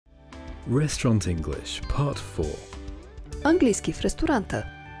Restaurant English, Part 4. Английски в ресторанта,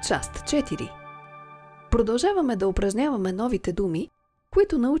 част 4. Продължаваме да упражняваме новите думи,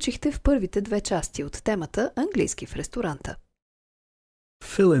 които научихте в първите две части от темата Английски в ресторанта.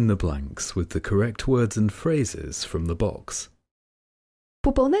 Fill in the blanks with the correct words and phrases from the box.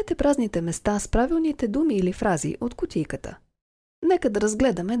 Попълнете празните места с правилните думи или фрази от кутийката. Нека да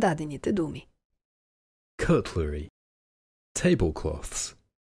разгледаме дадените думи. Cutlery, tablecloths,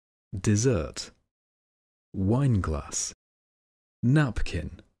 dessert, wine glass,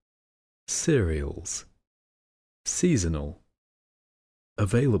 napkin, cereals, seasonal,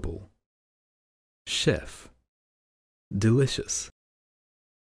 available, chef, delicious.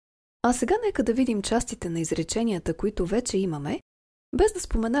 А сега нека да видим частите на изреченията, които вече имаме, без да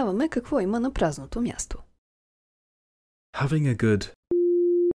споменаваме какво има на празното място. Having a good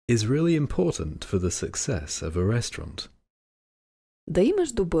is really important for the success of a restaurant. Да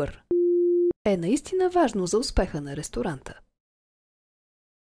имаш добър е наистина важно за успеха на ресторанта.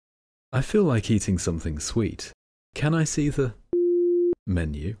 I feel like eating something sweet. Can I see the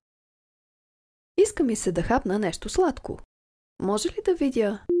menu? Иска ми се да хапна нещо сладко. Може ли да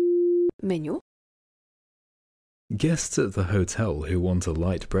видя меню? Guests at the hotel who want a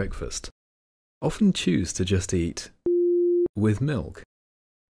light breakfast often choose to just eat with milk.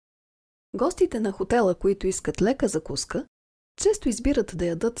 Гостите на хотела, които искат лека закуска, често избират да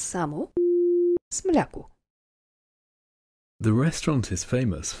ядат само с мляко. The restaurant is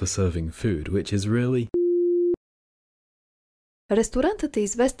famous for serving food which is really. Ресторантът е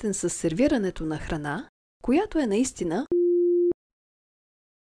известен със сервирането на храна, която е наистина.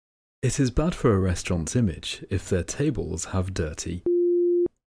 It is bad for a restaurant's image if their tables have dirty.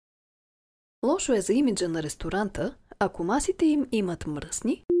 Лошо е за имиджа на ресторанта, ако масите им имат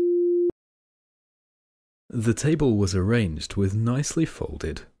мръсни. The table was arranged with nicely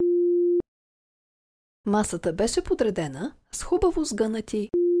folded. Масата беше подредена с хубаво сгънати.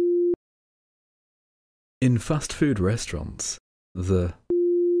 In fast food restaurants, the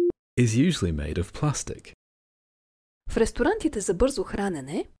is usually made of plastic. В ресторантите за бързо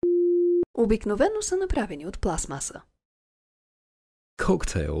хранене обикновено са направени от пластмаса.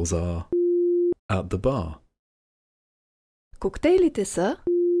 Cocktails are at the bar. Коктейлите са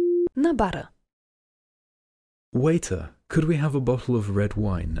на бара. Waiter, could we have a bottle of red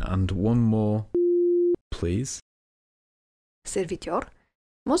wine and one more, please? Сервитьор,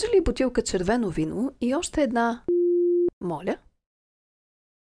 може ли бутилка червено вино и още една, моля?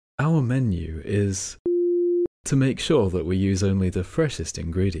 Our menu is to make sure that we use only the freshest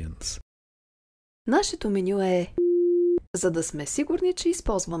ingredients. Нашето меню е за да сме сигурни, че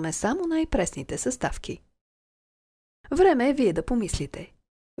използваме само най-пресните съставки. Време е вие да помислите.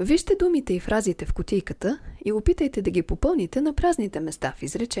 Вижте думите и фразите в кутийката и опитайте да ги попълните на празните места в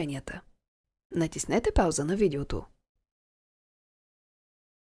изреченията. Натиснете пауза на видеото.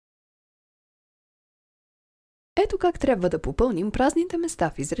 Ето как трябва да попълним празните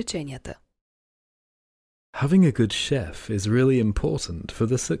места в изреченията. Having a good chef is really important for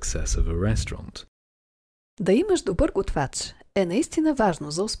the success of a restaurant. Да имаш добър готвач е наистина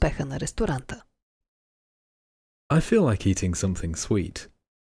важно за успеха на ресторанта. I feel like eating something sweet.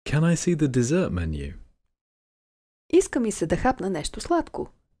 Can I see the dessert menu? Иска ми се да хапна нещо сладко.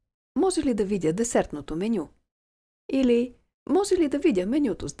 Може ли да видя десертното меню? Или може ли да видя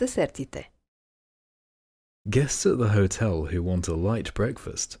менюто с десертите? Guests at the hotel who want a light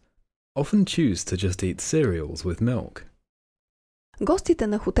breakfast often choose to just eat cereals with milk. Гостите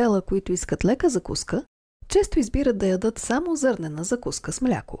на хотела, които искат лека закуска, често избират да ядат само зърнена закуска с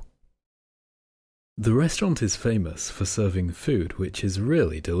мляко. The restaurant is famous for serving food which is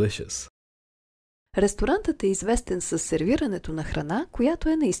really delicious. Ресторантът е известен със сервирането на храна, която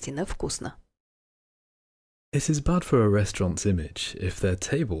е наистина вкусна. It is bad for a restaurant's image if their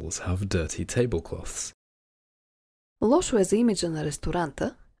tables have dirty tablecloths. Лошо е за имиджа на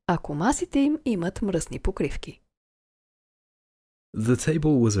ресторанта, ако масите им имат мръсни покривки. The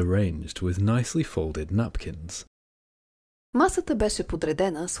table was arranged with nicely folded napkins. Масата беше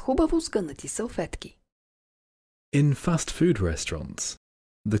подредена с хубаво сгънати салфетки. In fast food restaurants,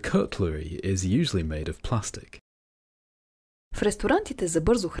 the cutlery is usually made of plastic. В ресторантите за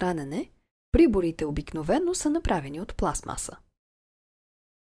бързо хранене, приборите обикновено са направени от пластмаса.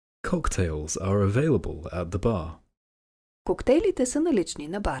 Cocktails are available at the bar. Коктейлите са налични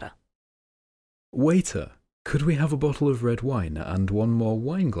на бара. Waiter, could we have a bottle of red wine and one more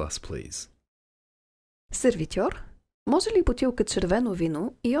wine glass, please? Сервитьор, може ли бутилка червено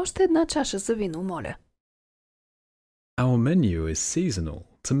вино и още една чаша за вино, моля? Our menu is seasonal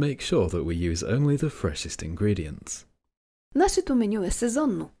to make sure that we use only the freshest ingredients. Нашето меню е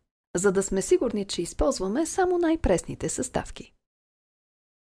сезонно. за да сме сигурни, че използваме само най-пресните съставки.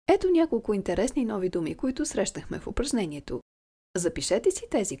 Ето няколко интересни нови думи, които срещнахме в упражнението. Запишете си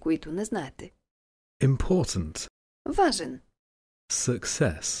тези, които не знаете. Important. Важен.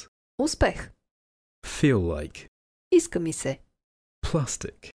 Success. Успех. Feel like. Иска ми се.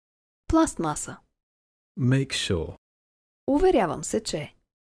 Plastic. Пластмаса. Make sure. Уверявам се, че.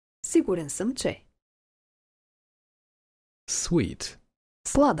 Сигурен съм, че. Sweet.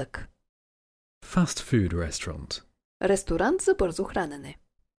 Сладък. Fast food restaurant. Ресторант за бързо хранене.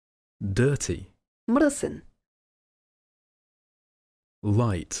 Dirty. Мръсен.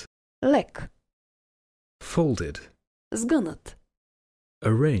 Light. Лек. Folded. Сгънат.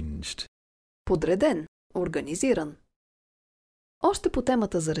 Arranged. Подреден. Организиран. Още по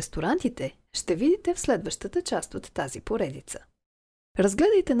темата за ресторантите ще видите в следващата част от тази поредица.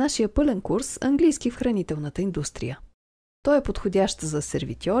 Разгледайте нашия пълен курс Английски в хранителната индустрия. Той е подходящ за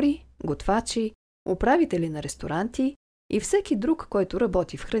сервитьори, готвачи, управители на ресторанти и всеки друг, който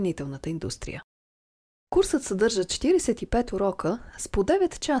работи в хранителната индустрия. Курсът съдържа 45 урока с по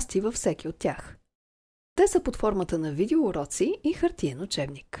 9 части във всеки от тях. Те са под формата на видеоуроци и хартиен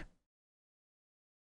учебник.